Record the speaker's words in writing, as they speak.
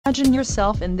Imagine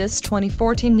yourself in this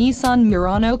 2014 Nissan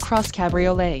Murano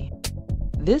CrossCabriolet.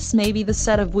 This may be the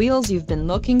set of wheels you've been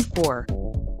looking for.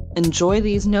 Enjoy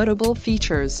these notable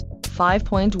features: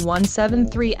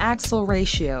 5.173 axle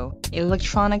ratio,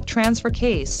 electronic transfer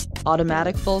case,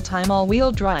 automatic full-time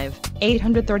all-wheel drive,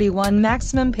 831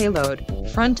 maximum payload,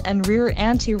 front and rear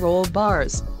anti-roll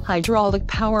bars, hydraulic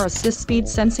power assist, speed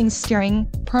sensing steering,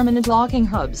 permanent locking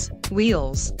hubs,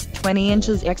 wheels, 20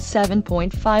 inches x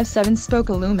 7.57 spoke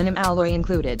aluminum alloy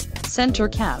included, center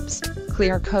caps,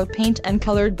 clear coat paint and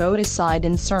colored body side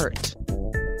insert.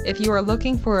 If you are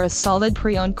looking for a solid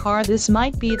pre-owned car, this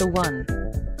might be the one.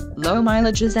 Low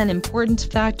mileage is an important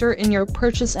factor in your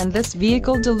purchase, and this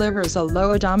vehicle delivers a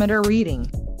low odometer reading.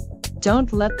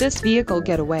 Don't let this vehicle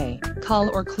get away. Call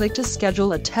or click to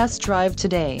schedule a test drive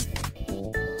today.